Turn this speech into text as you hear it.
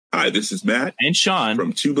Hi, this is Matt and Sean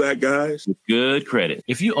from Two Black Guys with Good Credit.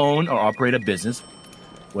 If you own or operate a business,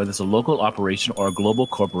 whether it's a local operation or a global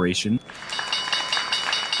corporation,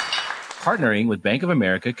 partnering with Bank of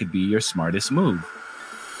America could be your smartest move.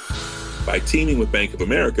 By teaming with Bank of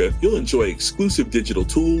America, you'll enjoy exclusive digital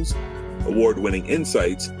tools, award-winning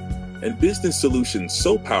insights, and business solutions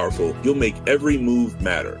so powerful you'll make every move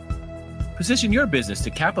matter. Position your business to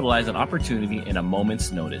capitalize on opportunity in a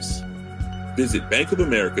moment's notice. Visit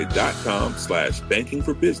bankofamerica.com/banking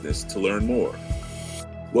for business to learn more.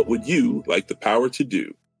 What would you like the power to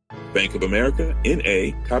do? Bank of America,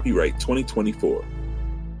 N.A., copyright 2024.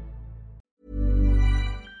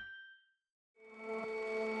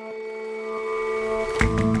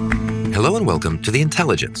 Hello and welcome to The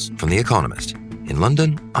Intelligence from The Economist. In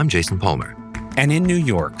London, I'm Jason Palmer. And in New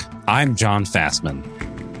York, I'm John Fassman.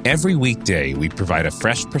 Every weekday, we provide a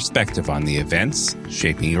fresh perspective on the events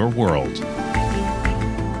shaping your world.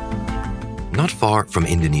 Not far from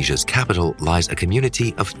Indonesia's capital lies a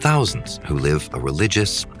community of thousands who live a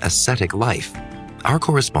religious, ascetic life. Our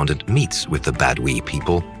correspondent meets with the Baduy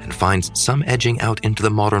people and finds some edging out into the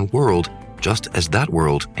modern world just as that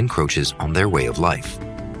world encroaches on their way of life.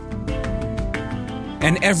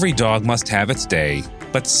 And every dog must have its day,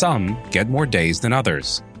 but some get more days than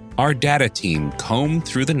others. Our data team combed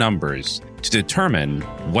through the numbers to determine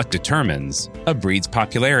what determines a breed's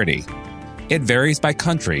popularity. It varies by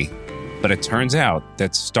country, but it turns out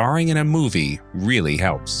that starring in a movie really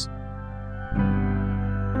helps.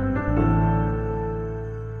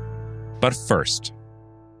 But first,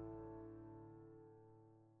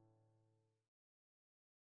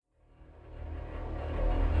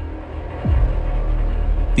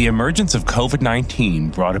 the emergence of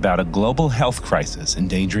COVID-19 brought about a global health crisis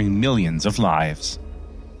endangering millions of lives.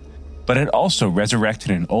 But it also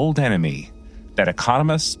resurrected an old enemy that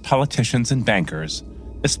economists, politicians, and bankers,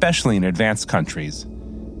 especially in advanced countries,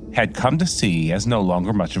 had come to see as no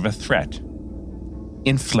longer much of a threat: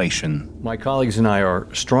 inflation. My colleagues and I are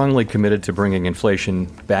strongly committed to bringing inflation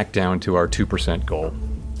back down to our 2% goal.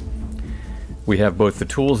 We have both the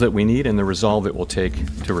tools that we need and the resolve it will take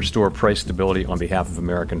to restore price stability on behalf of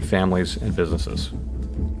American families and businesses.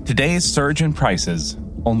 Today's surge in prices,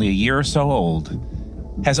 only a year or so old,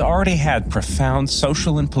 has already had profound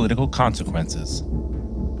social and political consequences.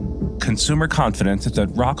 Consumer confidence is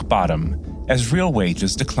at rock bottom as real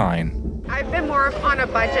wages decline. I've been more on a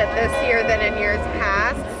budget this year than in years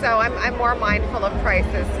past, so I'm more mindful of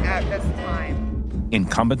prices at this time.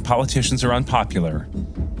 Incumbent politicians are unpopular,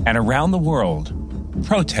 and around the world,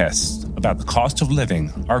 protests about the cost of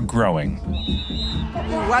living are growing.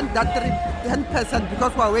 We want that 10%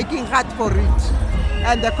 because we're working hard for it.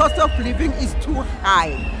 And the cost of living is too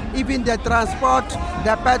high. Even the transport,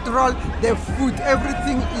 the petrol, the food,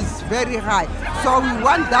 everything is very high. So we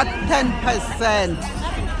want that 10%.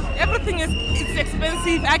 Everything is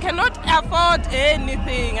expensive. I cannot afford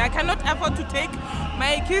anything. I cannot afford to take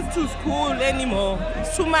my kids to school anymore.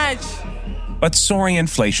 It's too much. But soaring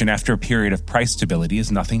inflation after a period of price stability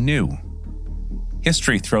is nothing new.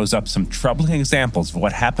 History throws up some troubling examples of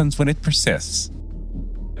what happens when it persists.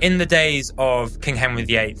 In the days of King Henry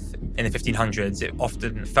VIII in the 1500s, it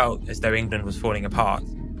often felt as though England was falling apart.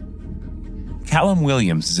 Callum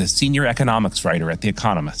Williams is a senior economics writer at The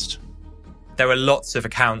Economist. There were lots of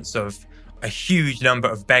accounts of a huge number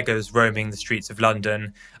of beggars roaming the streets of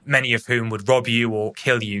London, many of whom would rob you or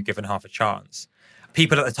kill you given half a chance.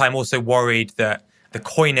 People at the time also worried that the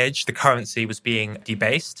coinage, the currency, was being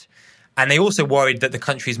debased. And they also worried that the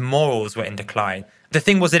country's morals were in decline. The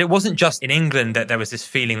thing was that it wasn't just in England that there was this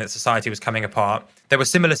feeling that society was coming apart. There were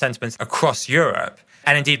similar sentiments across Europe.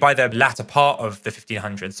 And indeed, by the latter part of the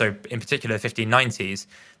 1500s, so in particular the 1590s,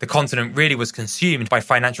 the continent really was consumed by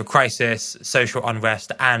financial crisis, social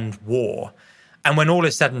unrest, and war. And when all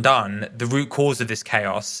is said and done, the root cause of this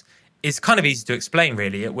chaos is kind of easy to explain,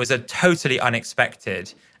 really. It was a totally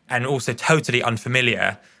unexpected and also totally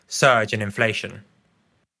unfamiliar surge in inflation.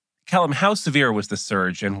 Callum, how severe was the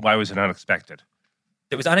surge and why was it unexpected?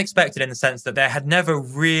 It was unexpected in the sense that there had never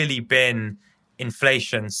really been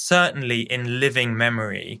inflation, certainly in living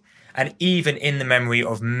memory, and even in the memory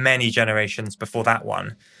of many generations before that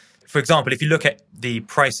one. For example, if you look at the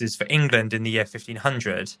prices for England in the year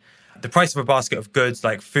 1500, the price of a basket of goods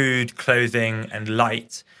like food, clothing, and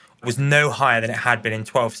light was no higher than it had been in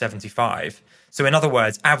 1275. So in other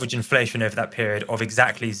words, average inflation over that period of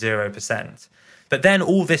exactly 0%. But then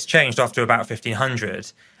all this changed after about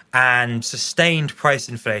 1500 and sustained price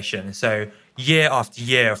inflation. So year after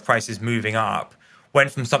year of prices moving up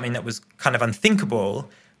went from something that was kind of unthinkable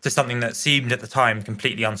to something that seemed at the time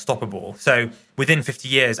completely unstoppable. So within 50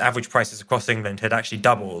 years, average prices across England had actually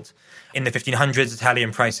doubled. In the 1500s,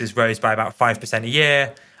 Italian prices rose by about 5% a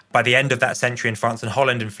year. By the end of that century in France and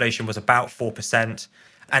Holland, inflation was about 4%.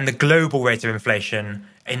 And the global rate of inflation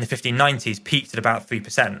in the 1590s peaked at about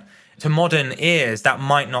 3%. To modern ears, that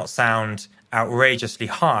might not sound outrageously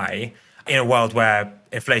high in a world where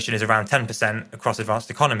inflation is around 10% across advanced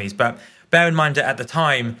economies. But bear in mind that at the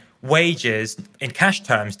time, wages in cash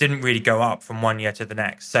terms didn't really go up from one year to the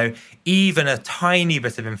next. So even a tiny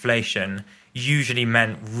bit of inflation usually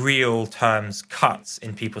meant real terms cuts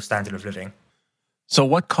in people's standard of living. So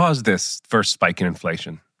what caused this first spike in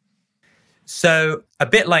inflation? So a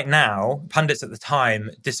bit like now, pundits at the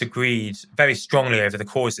time disagreed very strongly over the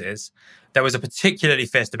causes. There was a particularly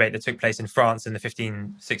fierce debate that took place in France in the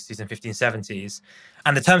 1560s and 1570s.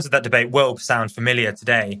 And the terms of that debate will sound familiar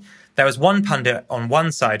today. There was one pundit on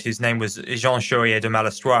one side whose name was Jean Chaurier de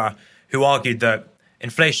Malestroit, who argued that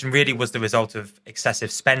inflation really was the result of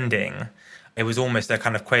excessive spending. It was almost a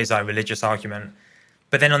kind of quasi-religious argument.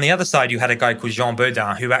 But then on the other side, you had a guy called Jean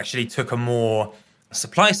Baudin, who actually took a more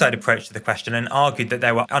supply-side approach to the question and argued that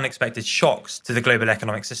there were unexpected shocks to the global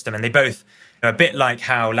economic system. And they both, a bit like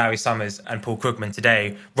how Larry Summers and Paul Krugman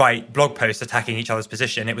today write blog posts attacking each other's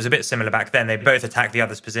position, it was a bit similar back then. They both attacked the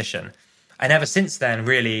other's position. And ever since then,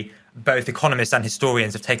 really, both economists and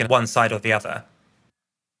historians have taken one side or the other.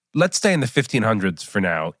 Let's stay in the 1500s for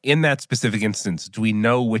now. In that specific instance, do we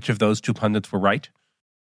know which of those two pundits were right?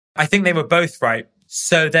 I think they were both right.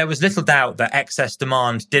 So there was little doubt that excess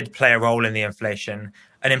demand did play a role in the inflation.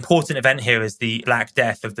 An important event here is the Black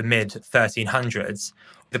Death of the mid-1300s.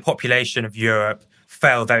 The population of Europe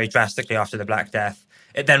fell very drastically after the Black Death.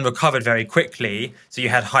 It then recovered very quickly, so you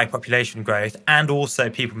had high population growth, and also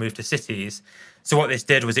people moved to cities. So what this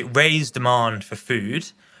did was it raised demand for food,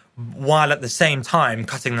 while at the same time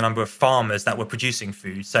cutting the number of farmers that were producing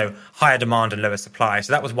food, so higher demand and lower supply.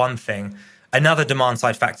 So that was one thing. Another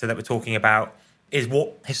demand-side factor that we're talking about is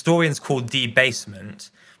what historians call debasement,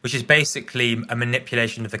 which is basically a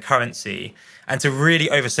manipulation of the currency. And to really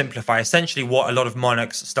oversimplify, essentially what a lot of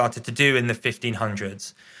monarchs started to do in the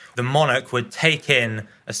 1500s. The monarch would take in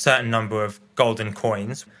a certain number of golden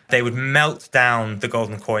coins. They would melt down the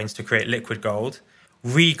golden coins to create liquid gold,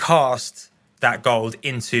 recast that gold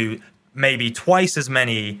into maybe twice as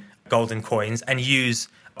many golden coins, and use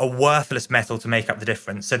a worthless metal to make up the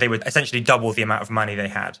difference. So they would essentially double the amount of money they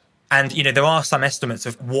had. And, there are some estimates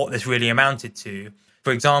of what this really amounted to.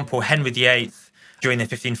 For example, Henry VIII, during the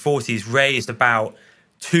 1540s, raised about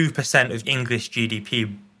 2% of English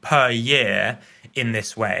GDP per year in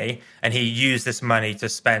this way. And he used this money to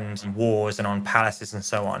spend on wars and on palaces and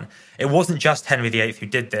so on. It wasn't just Henry VIII who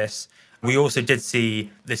did this. We also did see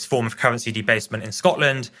this form of currency debasement in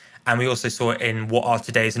Scotland. And we also saw it in what are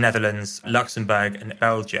today's Netherlands, Luxembourg, and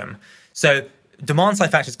Belgium. So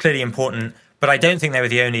demand-side factors clearly important, but I don't think they were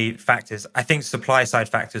the only factors. I think supply-side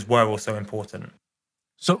factors were also important.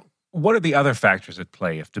 So what are the other factors at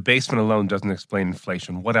play? If debasement alone doesn't explain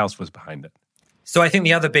inflation, what else was behind it? So I think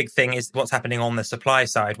the other big thing is what's happening on the supply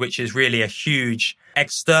side, which is really a huge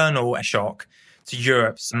external shock to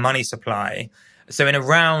Europe's money supply. So in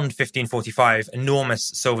around 1545, enormous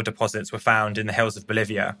silver deposits were found in the hills of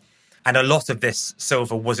Bolivia. And a lot of this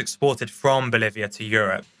silver was exported from Bolivia to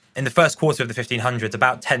Europe. In the first quarter of the 1500s,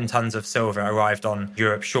 about 10 tons of silver arrived on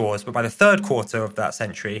Europe's shores. But by the third quarter of that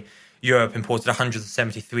century, Europe imported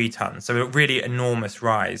 173 tons. So a really enormous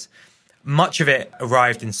rise. Much of it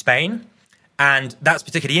arrived in Spain. And that's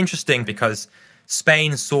particularly interesting because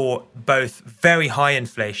Spain saw both very high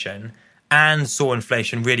inflation and saw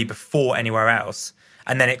inflation really before anywhere else.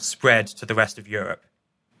 And then it spread to the rest of Europe.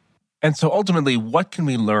 And so ultimately, what can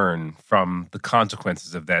we learn from the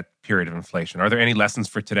consequences of that period of inflation? Are there any lessons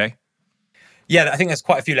for today? Yeah, I think there's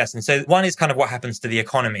quite a few lessons. So one is kind of what happens to the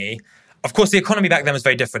economy. Of course, the economy back then was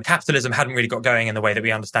very different. Capitalism hadn't really got going in the way that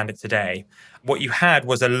we understand it today. What you had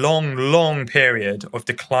was a long, long period of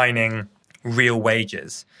declining real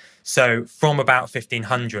wages. So from about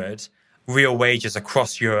 1500, real wages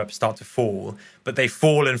across Europe start to fall, but they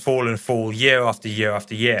fall and fall and fall year after year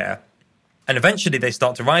after year. And eventually they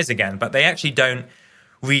start to rise again, but they actually don't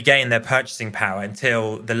regain their purchasing power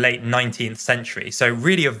until the late 19th century. So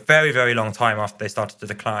really a very, very long time after they started to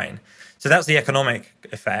decline. So that's the economic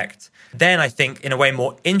effect. Then I think, in a way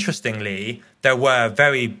more interestingly, there were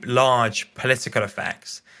very large political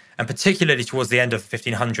effects. And particularly towards the end of the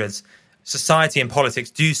 1500s, society and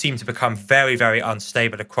politics do seem to become very, very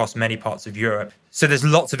unstable across many parts of Europe. So there's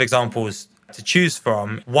lots of examples to choose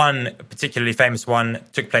from. One particularly famous one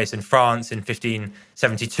took place in France in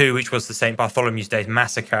 1572, which was the St. Bartholomew's Day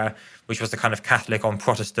massacre, which was the kind of Catholic on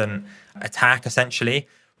Protestant attack, essentially.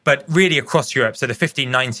 But really across Europe, so the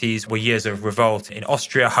 1590s were years of revolt in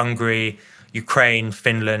Austria, Hungary, Ukraine,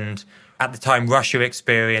 Finland. At the time, Russia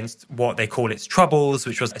experienced what they call its Troubles,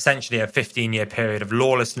 which was essentially a 15-year period of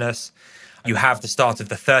lawlessness. You have the start of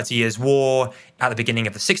the 30 Years' War at the beginning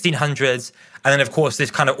of the 1600s. And then, of course, this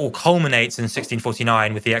kind of all culminates in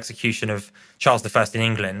 1649 with the execution of Charles I in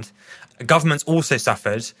England. Governments also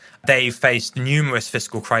suffered. They faced numerous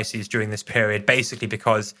fiscal crises during this period, basically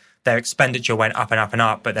because their expenditure went up and up and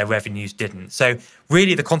up, but their revenues didn't. So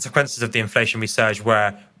really the consequences of the inflationary surge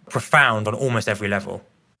were profound on almost every level.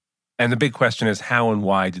 And the big question is, how and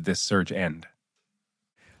why did this surge end?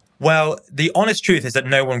 Well, the honest truth is that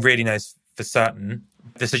no one really knows for certain.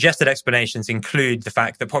 The suggested explanations include the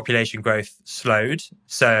fact that population growth slowed,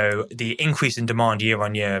 so the increase in demand year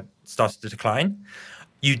on year started to decline.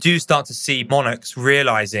 You do start to see monarchs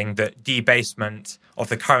realizing that debasement of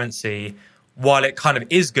the currency, while it kind of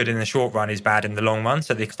is good in the short run, is bad in the long run,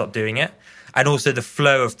 so they stop doing it. And also the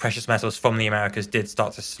flow of precious metals from the Americas did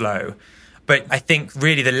start to slow. But I think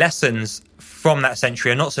really the lessons from that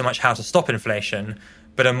century are not so much how to stop inflation,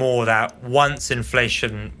 but are more that once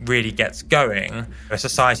inflation really gets going, a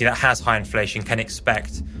society that has high inflation can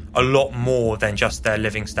expect a lot more than just their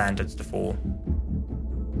living standards to fall.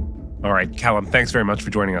 All right, Callum, thanks very much for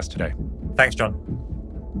joining us today. Thanks, John.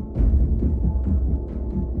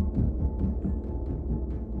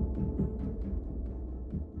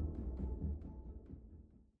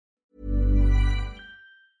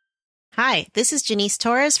 Hi, this is Janice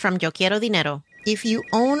Torres from Yo Quiero Dinero. If you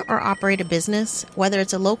own or operate a business, whether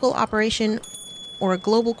it's a local operation or a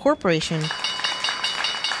global corporation,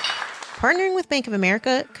 partnering with Bank of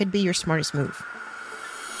America could be your smartest move.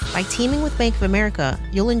 By teaming with Bank of America,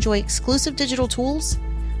 you'll enjoy exclusive digital tools,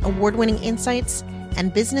 award-winning insights,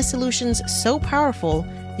 and business solutions so powerful,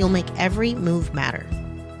 you'll make every move matter.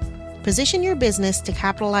 Position your business to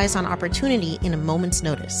capitalize on opportunity in a moment's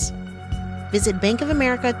notice. Visit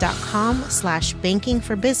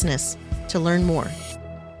bankofamerica.com/bankingforbusiness to learn more.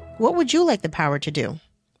 What would you like the power to do?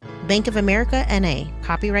 Bank of America N.A.,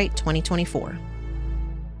 copyright 2024.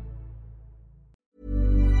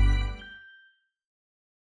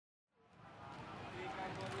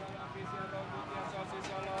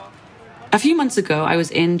 A few months ago, I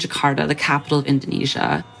was in Jakarta, the capital of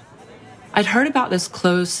Indonesia. I'd heard about this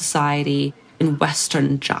closed society in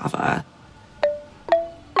Western Java.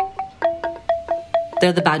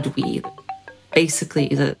 They're the Badui, basically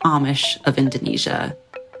the Amish of Indonesia.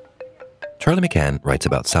 Charlie McCann writes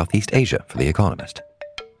about Southeast Asia for The Economist.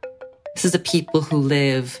 This is the people who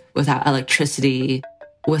live without electricity,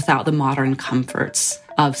 without the modern comforts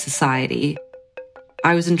of society.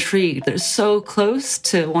 I was intrigued. They're so close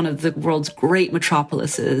to one of the world's great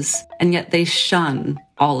metropolises, and yet they shun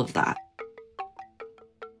all of that.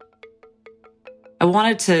 I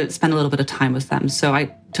wanted to spend a little bit of time with them, so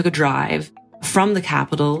I took a drive from the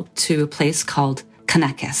capital to a place called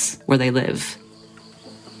Canekes, where they live.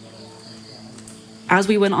 As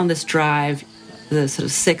we went on this drive, the sort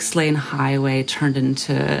of 6-lane highway turned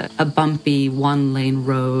into a bumpy 1-lane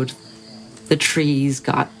road. The trees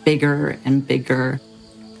got bigger and bigger.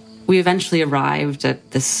 We eventually arrived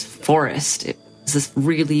at this forest. It was this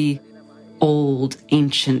really old,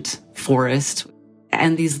 ancient forest,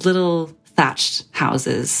 and these little thatched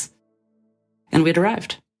houses. And we'd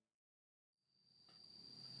arrived.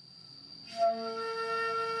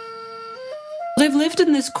 They've lived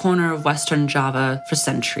in this corner of Western Java for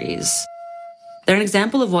centuries. They're an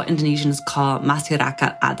example of what Indonesians call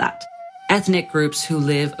masyarakat adat, ethnic groups who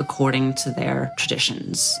live according to their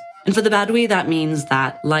traditions. And for the Badui, that means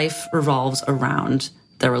that life revolves around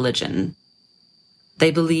their religion. They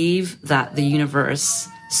believe that the universe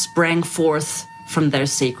sprang forth from their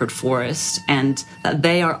sacred forest and that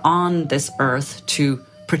they are on this earth to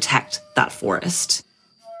protect that forest.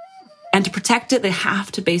 And to protect it, they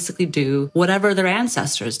have to basically do whatever their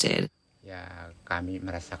ancestors did.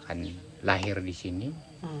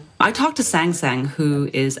 I talked to Sang Sang, who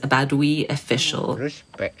is a Badui official.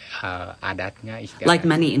 Like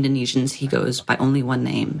many Indonesians, he goes by only one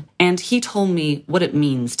name. And he told me what it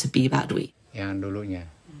means to be Badui. And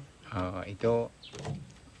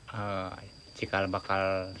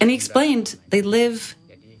he explained they live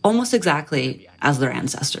almost exactly as their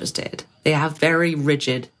ancestors did. They have very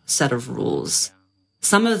rigid set of rules.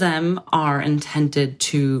 Some of them are intended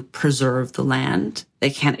to preserve the land. They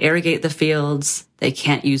can't irrigate the fields. They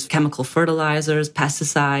can't use chemical fertilizers,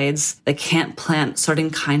 pesticides. They can't plant certain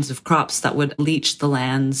kinds of crops that would leach the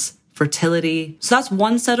lands fertility. So that's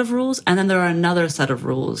one set of rules. And then there are another set of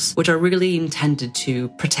rules, which are really intended to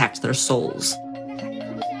protect their souls.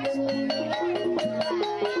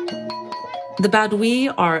 The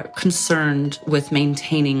Badui are concerned with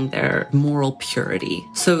maintaining their moral purity.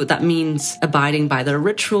 So that means abiding by their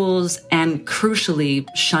rituals and, crucially,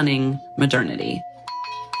 shunning modernity.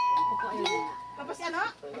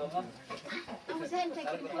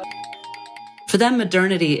 For them,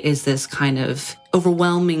 modernity is this kind of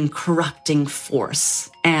overwhelming, corrupting force,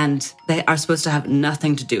 and they are supposed to have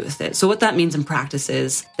nothing to do with it. So what that means in practice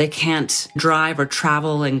is they can't drive or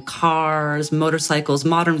travel in cars, motorcycles,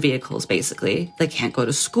 modern vehicles, basically. They can't go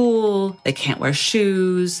to school, they can't wear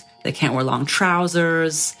shoes, they can't wear long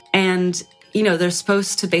trousers, and, they're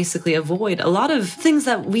supposed to basically avoid a lot of things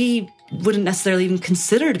that we wouldn't necessarily even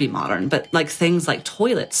consider to be modern, but like things like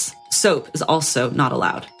toilets. Soap is also not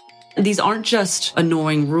allowed. These aren't just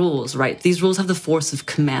annoying rules, right? These rules have the force of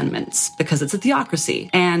commandments because it's a theocracy.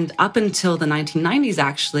 And up until the 1990s,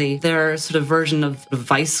 actually, their sort of version of the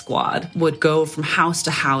vice squad would go from house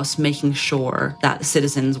to house, making sure that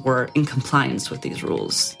citizens were in compliance with these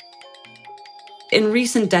rules. In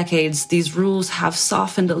recent decades, these rules have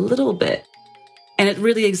softened a little bit, and it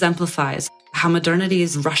really exemplifies how modernity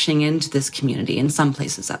is rushing into this community, in some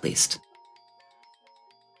places at least.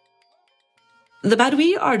 The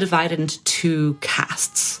Badui are divided into two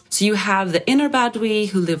castes. So you have the inner Badui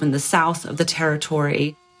who live in the south of the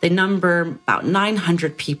territory. They number about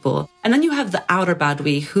 900 people. And then you have the outer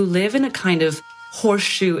Badui who live in a kind of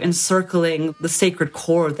horseshoe encircling the sacred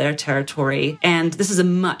core of their territory. And this is a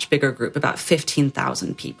much bigger group, about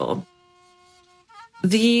 15,000 people.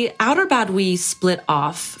 The outer Badui split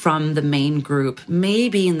off from the main group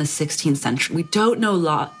maybe in the 16th century. We don't know a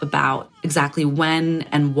lot about exactly when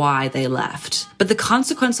and why they left. But the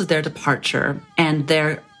consequence of their departure and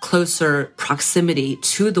their closer proximity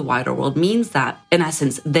to the wider world means that, in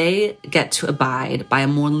essence, they get to abide by a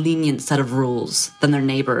more lenient set of rules than their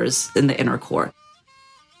neighbors in the inner core.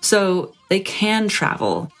 So they can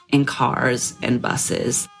travel in cars and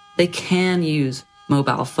buses. They can use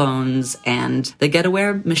mobile phones, and they get to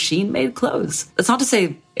wear machine-made clothes. That's not to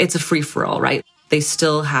say it's a free-for-all, right? They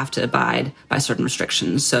still have to abide by certain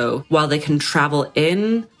restrictions. So while they can travel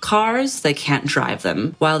in cars, they can't drive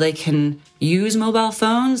them. While they can use mobile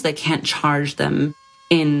phones, they can't charge them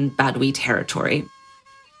in Badui territory.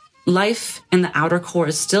 Life in the outer core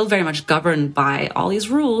is still very much governed by all these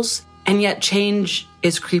rules, and yet change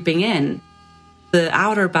is creeping in. The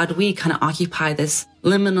outer Badui kind of occupy this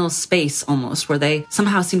liminal space almost, where they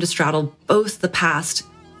somehow seem to straddle both the past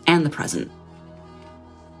and the present.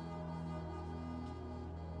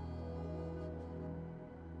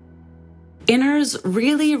 Inners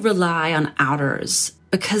really rely on outers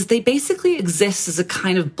because they basically exist as a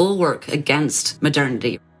kind of bulwark against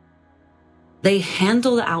modernity. They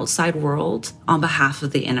handle the outside world on behalf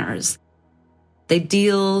of the inners. They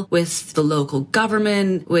deal with the local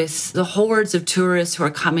government, with the hordes of tourists who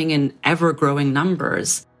are coming in ever-growing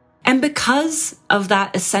numbers. And because of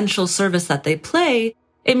that essential service that they play,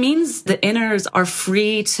 it means the inners are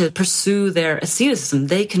free to pursue their asceticism.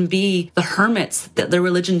 They can be the hermits that their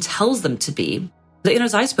religion tells them to be. The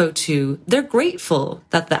inners I spoke to, they're grateful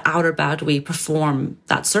that the outer Badui perform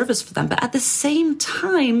that service for them. But at the same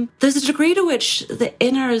time, there's a degree to which the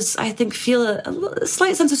inners, I think, feel a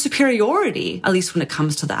slight sense of superiority, at least when it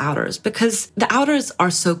comes to the outers, because the outers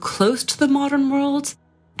are so close to the modern world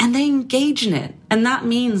and they engage in it. And that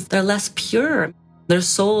means they're less pure. Their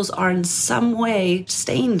souls are in some way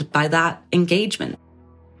stained by that engagement.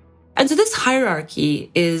 And so this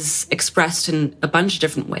hierarchy is expressed in a bunch of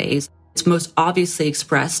different ways. It's most obviously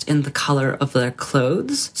expressed in the color of their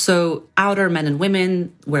clothes. So outer men and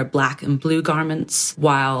women wear black and blue garments,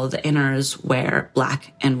 while the inners wear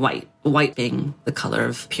black and white being the color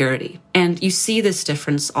of purity. And you see this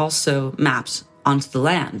difference also mapped onto the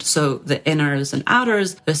land. So the inners and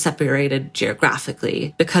outers are separated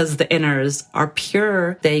geographically. Because the inners are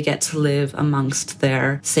pure, they get to live amongst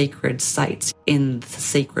their sacred sites in the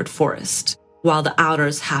sacred forest, while the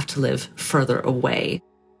outers have to live further away.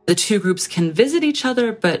 The two groups can visit each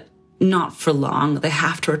other, but not for long. They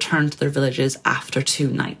have to return to their villages after 2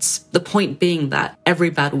 nights. The point being that every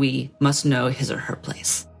Badui must know his or her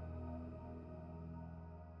place.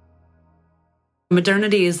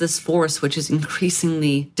 Modernity is this force which is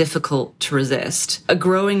increasingly difficult to resist. A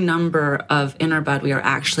growing number of inner Badui are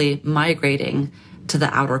actually migrating to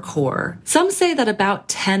the outer core. Some say that about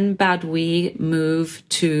 10 Badui move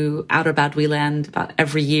to outer Badui land about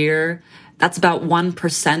every year. That's about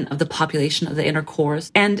 1% of the population of the inner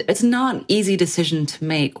cores. And it's not an easy decision to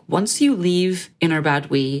make. Once you leave inner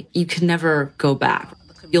Badui, you can never go back.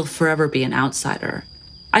 you'll forever be an outsider.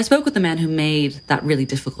 I spoke with the man who made that really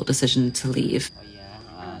difficult decision to leave.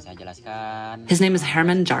 His name is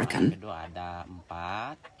Herman Jarkan.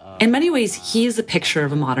 In many ways, he is a picture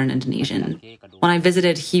of a modern Indonesian. When I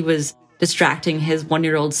visited, he was distracting his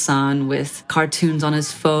 1-year-old son with cartoons on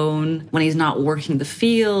his phone. When he's not working the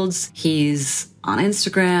fields, he's on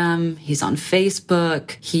Instagram, he's on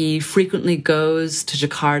Facebook. He frequently goes to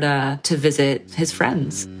Jakarta to visit his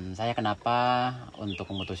friends.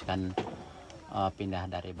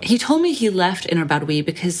 He told me he left Inner Baduy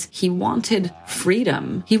because he wanted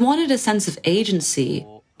freedom. He wanted a sense of agency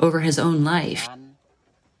over his own life.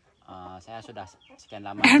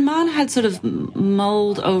 Herman had sort of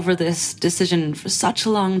mulled over this decision for such a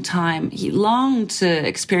long time. He longed to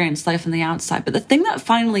experience life on the outside, but the thing that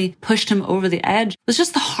finally pushed him over the edge was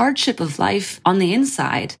just the hardship of life on the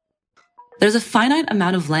inside. There's a finite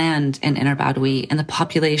amount of land in Inner Baduy, and the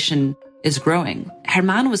population is growing.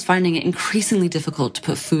 Herman was finding it increasingly difficult to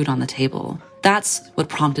put food on the table. That's what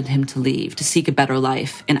prompted him to leave, to seek a better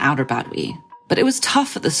life in Outer Baduy. But it was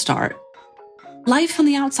tough at the start. Life on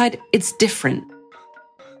the outside, it's different.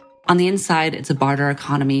 On the inside, it's a barter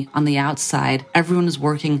economy. On the outside, everyone is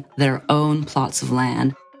working their own plots of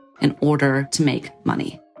land in order to make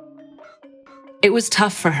money. It was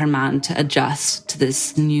tough for Herman to adjust to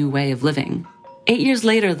this new way of living. 8 years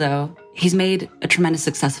later, though, he's made a tremendous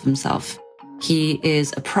success of himself. He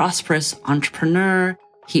is a prosperous entrepreneur.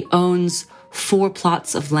 He owns 4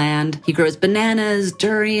 plots of land. He grows bananas,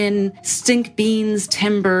 durian, stink beans,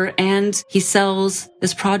 timber, and he sells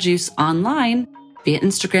this produce online via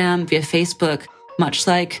Instagram, via Facebook, much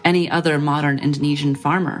like any other modern Indonesian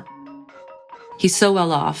farmer. He's so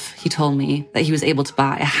well off, he told me, that he was able to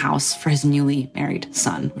buy a house for his newly married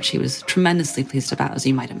son, which he was tremendously pleased about, as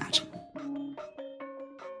you might imagine.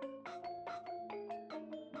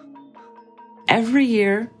 Every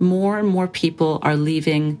year, more and more people are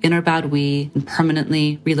leaving Inner Baduy and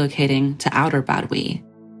permanently relocating to Outer Baduy.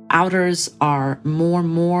 Outers are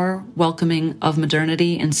more welcoming of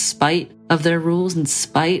modernity in spite of their rules, in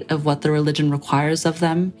spite of what the religion requires of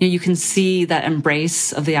them. You can see that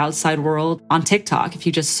embrace of the outside world on TikTok. If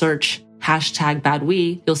you just search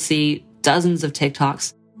 #Baduy, you'll see dozens of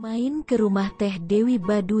TikToks Main ke rumah Teh Dewi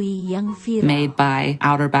Baduy yang viral. Made by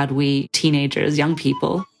Outer Baduy teenagers, young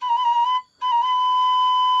people.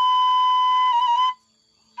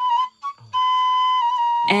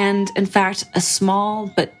 And in fact, a small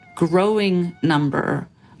but growing number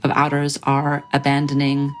of Outers are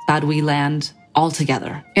abandoning Baduy land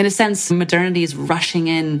altogether. In a sense, modernity is rushing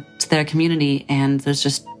in to their community, and there's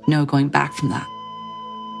just no going back from that.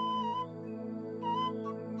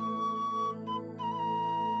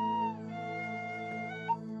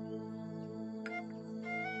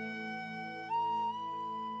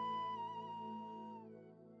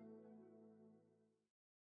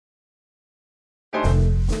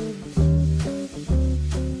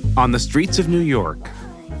 On the streets of New York,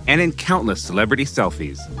 and in countless celebrity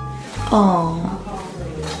selfies. Oh,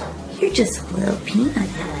 you're just a little peanut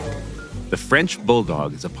head. The French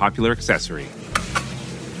bulldog is a popular accessory.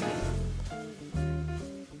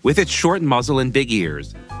 With its short muzzle and big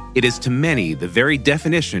ears, it is to many the very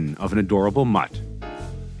definition of an adorable mutt,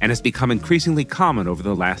 and has become increasingly common over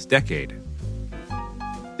the last decade.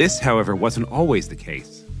 This, however, wasn't always the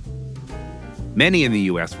case. Many in the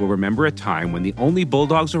U.S. will remember a time when the only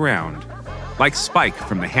bulldogs around, like Spike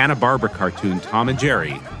from the Hanna-Barbera cartoon Tom and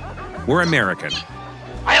Jerry, were American.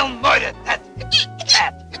 I'll murder that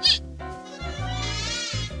cat!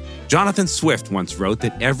 Jonathan Swift once wrote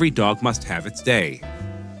that every dog must have its day.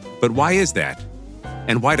 But why is that?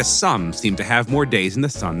 And why do some seem to have more days in the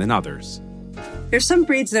sun than others? There's some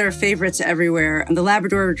breeds that are favorites everywhere. The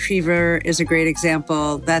Labrador Retriever is a great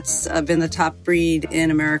example. That's been the top breed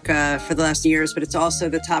in America for the last years, but it's also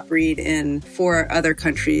the top breed in 4 other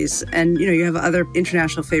countries. And, you have other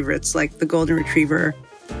international favorites like the Golden Retriever.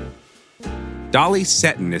 Dolly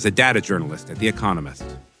Seton is a data journalist at The Economist.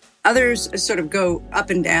 Others sort of go up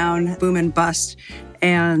and down, boom and bust,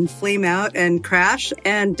 and flame out and crash.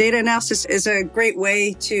 And data analysis is a great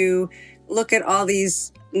way to look at all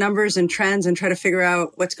these numbers and trends and try to figure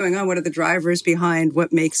out what's going on. What are the drivers behind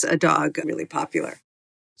what makes a dog really popular?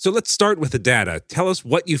 So let's start with the data. Tell us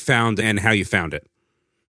what you found and how you found it.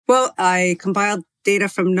 Well, I compiled data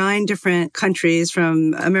from 9 different countries,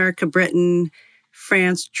 from America, Britain,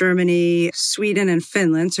 France, Germany, Sweden, and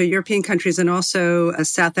Finland. So European countries, and also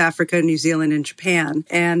South Africa, New Zealand, and Japan.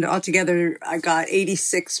 And altogether, I got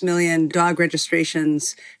 86 million dog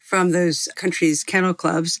registrations from those countries' kennel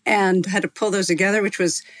clubs, and had to pull those together, which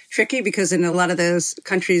was tricky because in a lot of those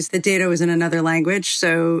countries, the data was in another language.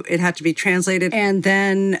 So it had to be translated. And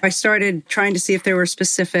then I started trying to see if there were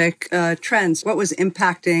specific trends. What was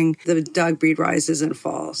impacting the dog breed rises and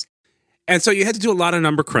falls? And so you had to do a lot of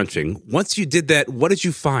number crunching. Once you did that, what did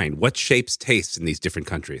you find? What shapes taste in these different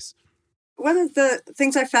countries? One of the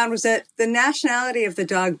things I found was that the nationality of the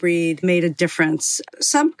dog breed made a difference.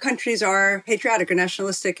 Some countries are patriotic or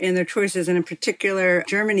nationalistic in their choices, and in particular,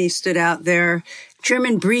 Germany stood out there.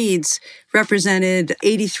 German breeds represented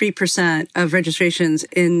 83% of registrations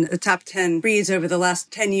in the top 10 breeds over the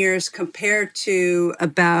last 10 years, compared to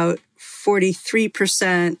about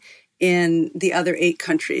 43% in the other 8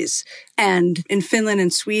 countries. And in Finland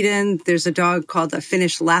and Sweden, there's a dog called the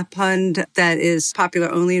Finnish Lapphund that is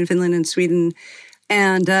popular only in Finland and Sweden.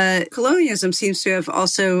 And colonialism seems to have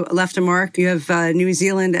also left a mark. You have New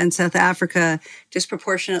Zealand and South Africa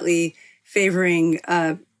disproportionately favoring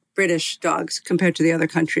British dogs compared to the other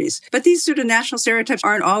countries. But these sort of national stereotypes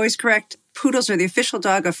aren't always correct. Poodles are the official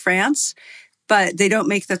dog of France, but they don't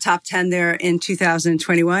make the top 10 there in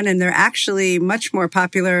 2021. And they're actually much more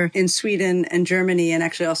popular in Sweden and Germany, and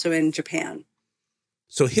actually also in Japan.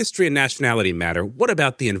 So history and nationality matter. What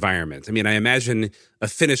about the environment? I mean, I imagine a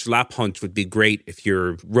Finnish Lapphund would be great if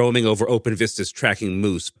you're roaming over open vistas tracking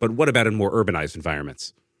moose, but what about in more urbanized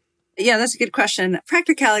environments? Yeah, that's a good question.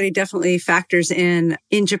 Practicality definitely factors in.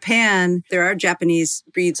 In Japan, there are Japanese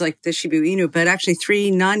breeds like the Shiba Inu, but actually 3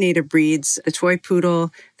 non-native breeds, the toy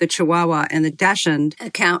poodle, the Chihuahua, and the Dachshund,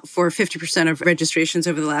 account for 50% of registrations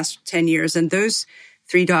over the last 10 years. And those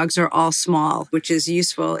 3 dogs are all small, which is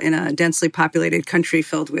useful in a densely populated country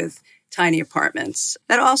filled with tiny apartments.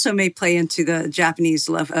 That also may play into the Japanese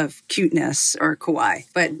love of cuteness or kawaii.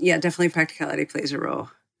 But yeah, definitely practicality plays a role.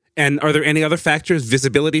 And are there any other factors?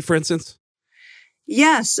 Visibility, for instance?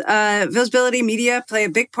 Yes, visibility, media play a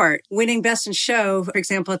big part. Winning Best in Show, for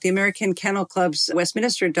example, at the American Kennel Club's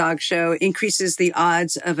Westminster Dog Show, increases the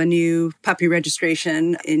odds of a new puppy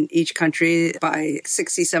registration in each country by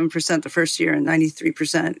 67% the first year and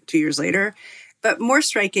 93% 2 years later. But more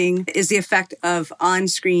striking is the effect of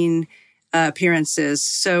on-screen appearances.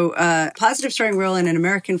 So positive starring role in an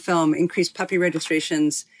American film increased puppy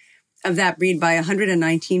registrations of that breed by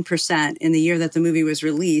 119% in the year that the movie was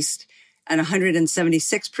released, and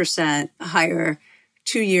 176% higher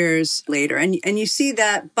 2 years later. And you see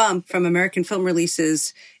that bump from American film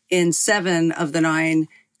releases in 7 of the 9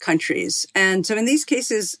 countries. And so in these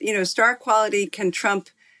cases, star quality can trump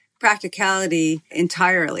practicality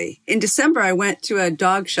entirely. In December, I went to a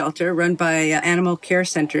dog shelter run by Animal Care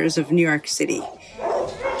Centers of New York City.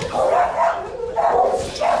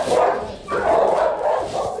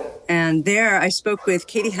 And there I spoke with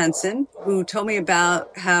Katie Henson, who told me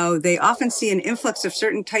about how they often see an influx of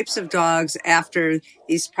certain types of dogs after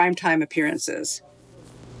these primetime appearances.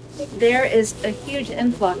 There is a huge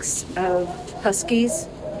influx of huskies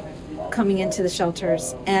coming into the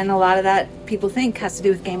shelters. And a lot of that people think has to do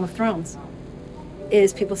with Game of Thrones.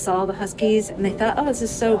 Is people saw the huskies and they thought, oh, this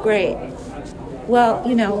is so great. Well,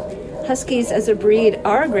 huskies as a breed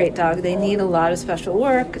are a great dog. They need a lot of special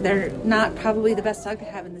work. They're not probably the best dog to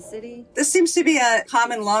have in the city. This seems to be a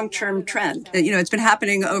common long-term trend. It's been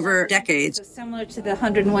happening over decades. So similar to the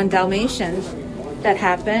 101 Dalmatian that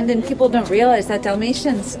happened, and people don't realize that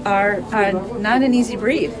Dalmatians are not an easy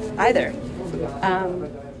breed either.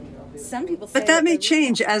 Some people say but that may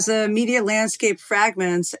change as the media landscape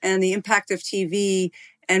fragments and the impact of TV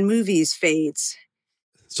and movies fades.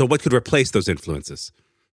 So what could replace those influences?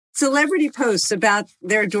 Celebrity posts about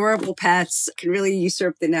their adorable pets can really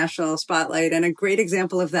usurp the national spotlight. And a great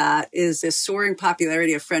example of that is the soaring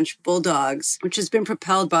popularity of French bulldogs, which has been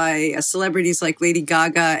propelled by celebrities like Lady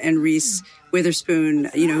Gaga and Reese Witherspoon,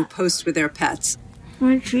 who post with their pets.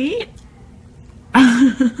 Want a treat?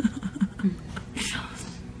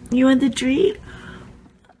 You want the treat?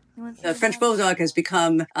 The French Bulldog has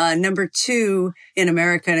become number 2 in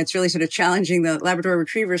America, and it's really sort of challenging the Labrador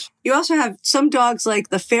Retrievers. You also have some dogs like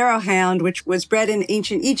the Pharaoh Hound, which was bred in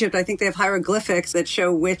ancient Egypt. I think they have hieroglyphics that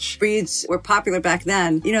show which breeds were popular back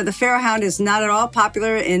then. The Pharaoh Hound is not at all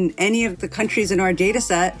popular in any of the countries in our data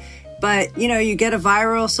set. But, you get a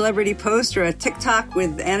viral celebrity post or a TikTok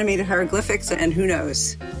with animated hieroglyphics, and who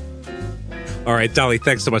knows? All right, Dolly,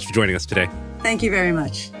 thanks so much for joining us today. Thank you very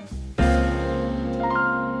much.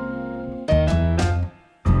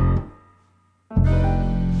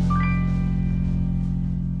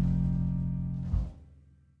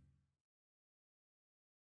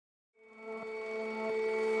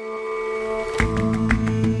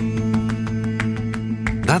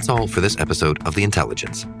 That's all for this episode of The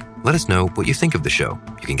Intelligence. Let us know what you think of the show.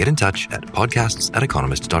 You can get in touch at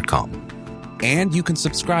podcasts@economist.com. And you can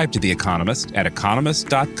subscribe to The Economist at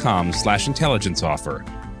economist.com/intelligence offer.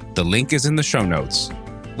 The link is in the show notes.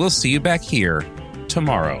 We'll see you back here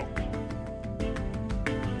tomorrow.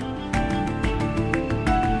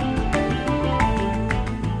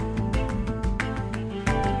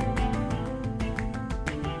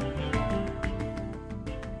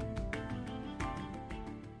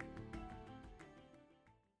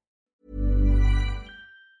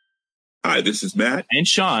 Hi, this is Matt and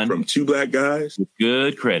Sean from Two Black Guys with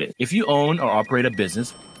Good Credit. If you own or operate a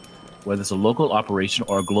business, whether it's a local operation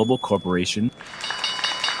or a global corporation,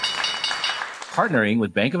 partnering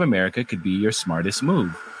with Bank of America could be your smartest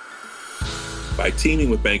move. By teaming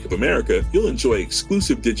with Bank of America, you'll enjoy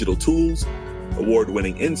exclusive digital tools,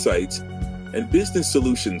 award-winning insights, and business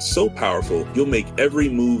solutions so powerful you'll make every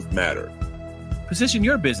move matter. Position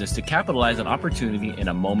your business to capitalize on opportunity in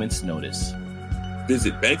a moment's notice.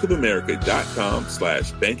 Visit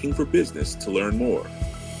bankofamerica.com/banking for business to learn more.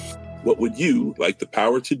 What would you like the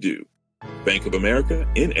power to do? Bank of America,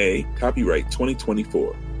 N.A., copyright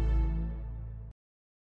 2024.